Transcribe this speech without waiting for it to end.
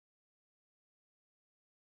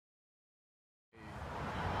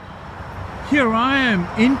Here I am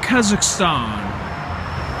in Kazakhstan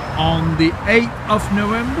on the 8th of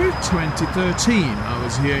November 2013. I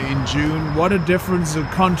was here in June. What a difference of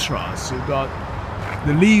contrast. You've got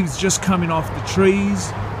the leaves just coming off the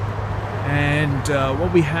trees, and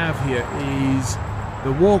what we have here is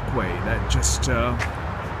the walkway that just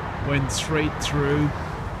went straight through,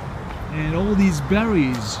 and all these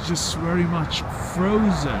berries just very much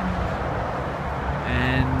frozen,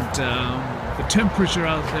 and the temperature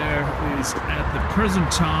out there is at the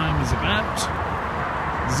present time is about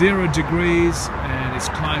 0 degrees, and it's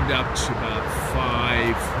climbed up to about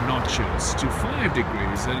 5 notches to 5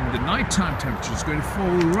 degrees, and the nighttime temperature is going to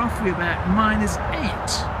fall roughly about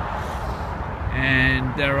 -8,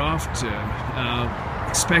 and thereafter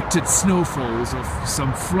expected snowfalls of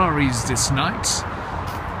some flurries this night.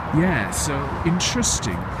 Yeah, so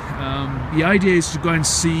interesting. The idea is to go and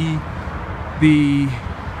see the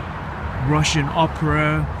Russian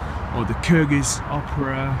opera or the Kyrgyz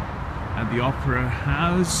opera at the opera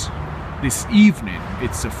house this evening.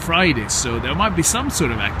 It's a Friday, so there might be some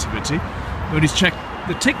sort of activity. I'm going to check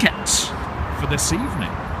the ticket for this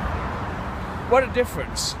evening. What a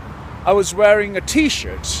difference. I was wearing a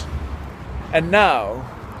t-shirt and now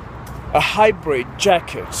a hybrid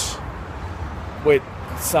jacket with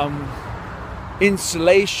some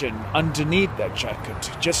insulation underneath that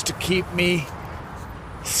jacket just to keep me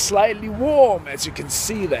slightly warm, as you can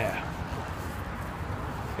see there.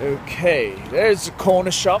 Okay, there's a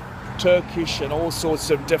corner shop, Turkish and all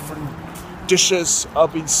sorts of different dishes are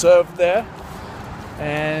being served there,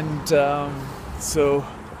 and so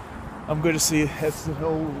I'm going to see that's the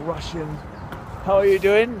whole Russian. How are you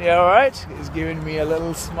doing? You all right? He's giving me a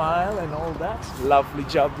little smile and all that. Lovely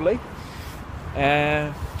jubbly.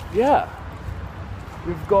 Yeah,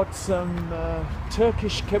 we've got some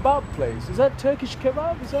Turkish kebab place. Is that Turkish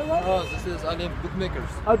kebab? Is that right? Oh, this is bookmakers.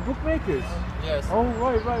 Bookmakers? Yes. Oh,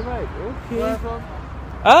 right. Okay. Where are you from?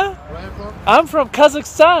 Huh? Where are you from? I'm from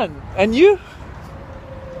Kazakhstan. And you? Yes,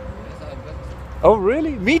 I'm from. Oh,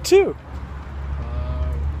 really? Me too.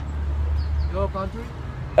 Your country?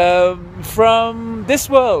 From this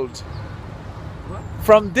world. What?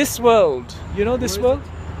 From this world. You know this world?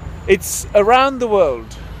 It's around the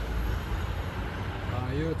world.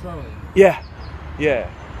 You're traveling? Yeah.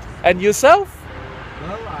 And yourself?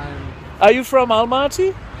 Well, Are you from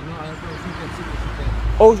Almaty? I'm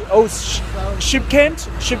from Shimkent.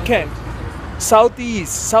 Shimkent.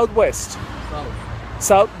 Southeast, southwest.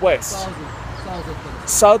 Southwest.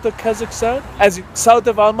 South of Kazakhstan? As in, south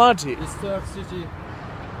of Almaty? It's third city.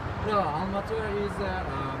 No, Almaty is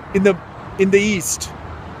In the east.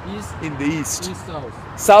 east. In the east. East south.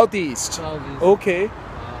 Southeast. Southeast. Okay.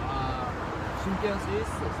 Shimkent is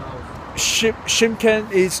south.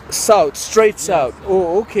 Shimkent is south, straight south. Yes.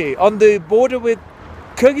 Oh, okay. On the border with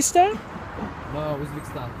Kyrgyzstan? No,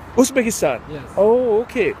 Uzbekistan. Uzbekistan? Yes. Oh,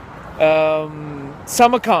 okay.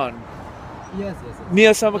 Samarkand. Yes.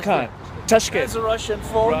 Near Samarkand. Tashkent. There's a Russian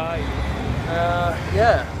phone. Right.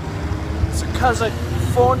 Yeah. It's a Kazakh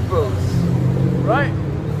phone booth. Right.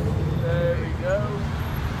 There we go.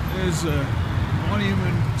 There's a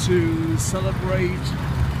monument to celebrate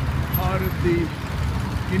part of the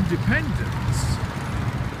independence.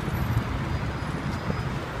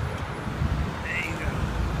 There you go.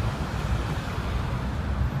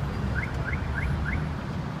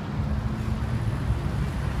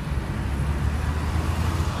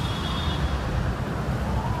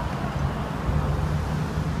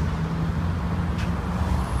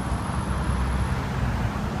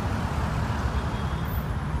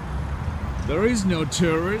 There is no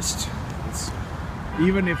tourist.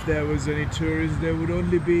 Even if there was any tourists, they would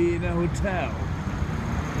only be in a hotel.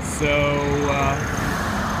 So,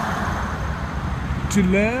 to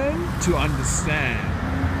learn, to understand,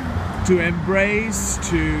 to embrace,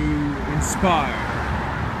 to inspire,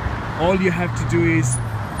 all you have to do is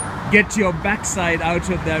get your backside out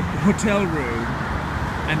of that hotel room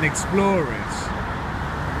and explore it.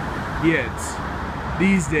 Yet,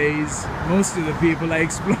 these days, most of the people are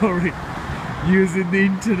exploring using the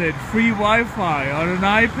internet, free Wi-Fi on an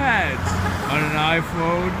iPad, on an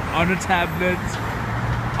iPhone, on a tablet,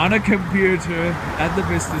 on a computer at the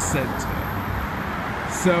business center.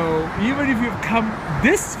 So even if you've come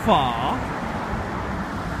this far,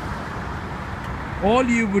 all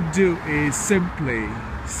you would do is simply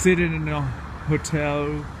sit in a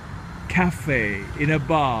hotel, cafe, in a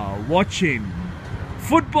bar, watching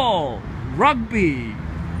football, rugby,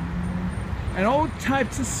 and all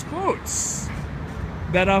types of sports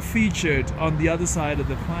that are featured on the other side of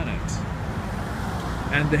the planet.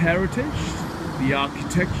 And the heritage, the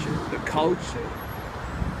architecture, the culture,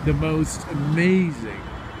 the most amazing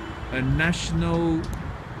national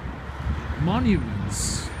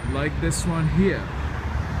monuments like this one here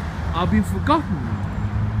are being forgotten.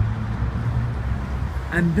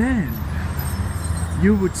 And then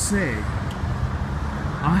you would say,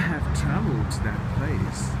 I have traveled to that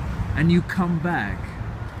place, and you come back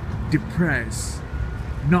depressed,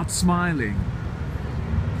 not smiling,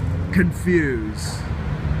 confused,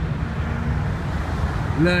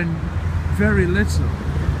 learn very little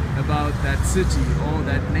about that city or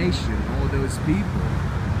that nation or those people.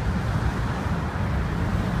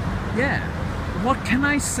 Yeah, what can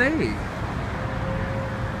I say?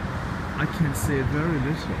 I can say very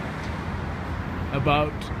little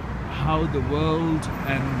about how the world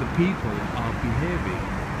and the people are behaving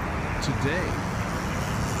today.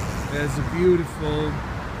 There's a beautiful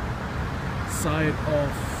side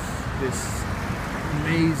of this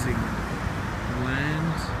amazing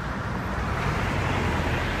land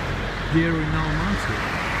here in Almaty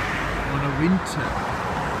on a winter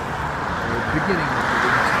or beginning of the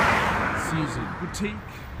winter season.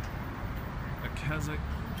 Boutique, a Kazakh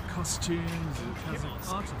costumes, and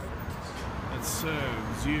Kazakh artifacts that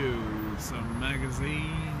serves you some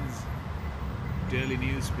magazines, daily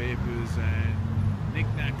newspapers, and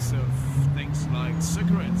knickknacks of things like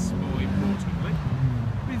cigarettes, more importantly,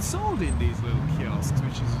 been sold in these little kiosks,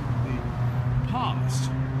 which is in the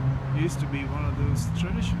past used to be one of those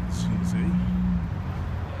traditions, you see.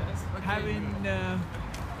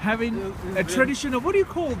 Having a traditional, what do you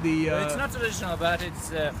call the? It's not traditional, but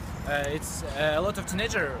it's a lot of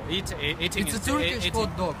teenagers eating. It's a Turkish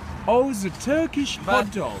hot dog. Oh, it's a Turkish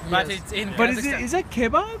hot dog. But Yes. it's in. But is that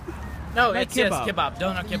kebab? No, like it's yes, kebab. kebab,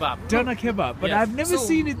 doner kebab. Doner kebab, but Yes. I've never So,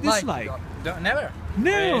 seen it this like, like. Never.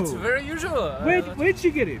 No. It's very usual. Where'd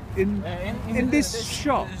you get it? In this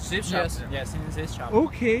shop? This shop. Yes, in this shop.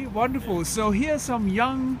 Okay, wonderful. So here's some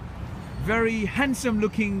young, very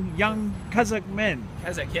handsome-looking young Kazakh men,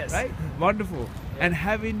 Kazakh, yes. right? Wonderful. And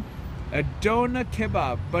having a doner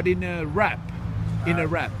kebab, but in a wrap. In a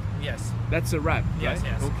wrap. Yes. That's a wrap, right? Yes,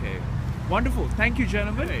 yes. Okay. Wonderful. Thank you,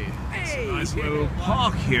 gentlemen. Hey, it's a nice little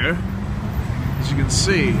park here, as you can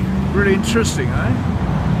see. Pretty interesting, eh?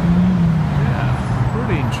 Yeah,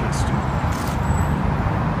 pretty interesting.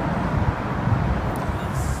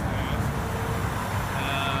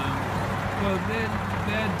 Well, they're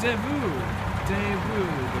Daewoo,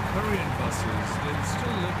 the Korean buses. It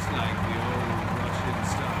still looks like the old Russian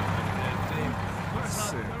style, but they're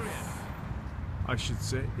South Korean. I should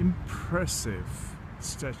say impressive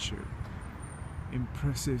stature.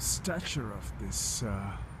 Impressive stature of this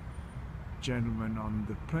gentleman on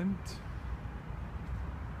the print.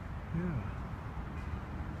 Yeah.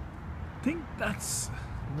 I think that's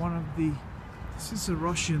one of the. This is a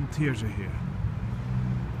Russian theater here.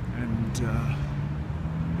 And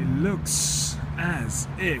it looks as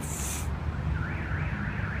if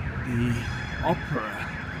the opera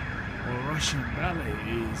or Russian ballet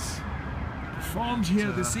is performed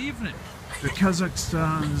here this evening. The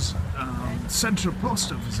Kazakhstan's central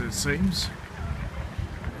post office, it seems.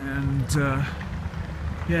 And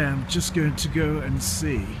yeah, I'm just going to go and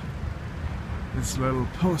see this little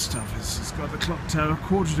post office. It's got the clock tower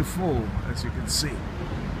 4:45, as you can see,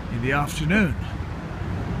 in the afternoon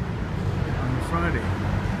on Friday.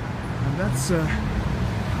 And that's a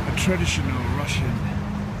traditional Russian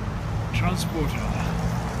transporter.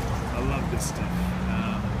 I love this stuff.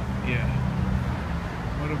 Yeah.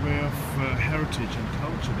 What a way of heritage and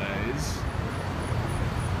culture that is.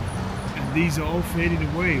 And these are all fading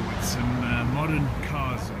away with some modern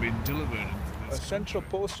cars have been delivered into this central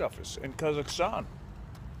post office in Kazakhstan.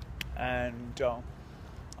 And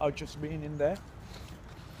I've just been in there.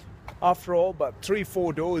 After all, about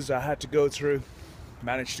 3-4 doors I had to go through.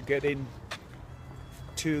 Managed to get in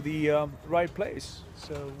to the right place.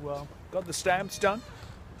 So got the stamps done.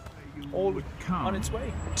 All on its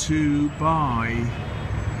way. To buy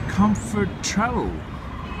Comfort Travel.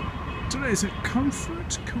 Today is it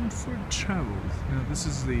Comfort Travel. You know, this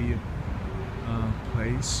is the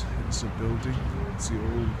place. It's a building. It's the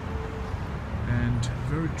old and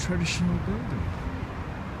very traditional building.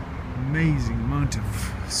 Amazing amount of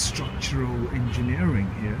structural engineering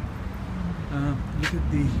here. Look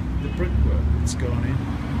at the brickwork that's gone in.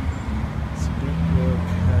 This brickwork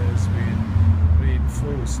has been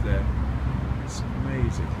reinforced there. It's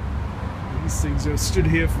amazing. These things have stood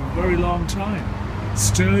here for a very long time.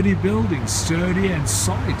 Sturdy buildings, sturdy and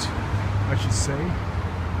solid, I should say.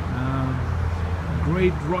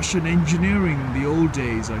 Great Russian engineering in the old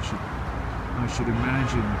days, I should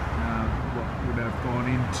imagine, what would have gone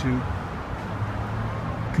into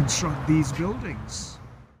construct these buildings.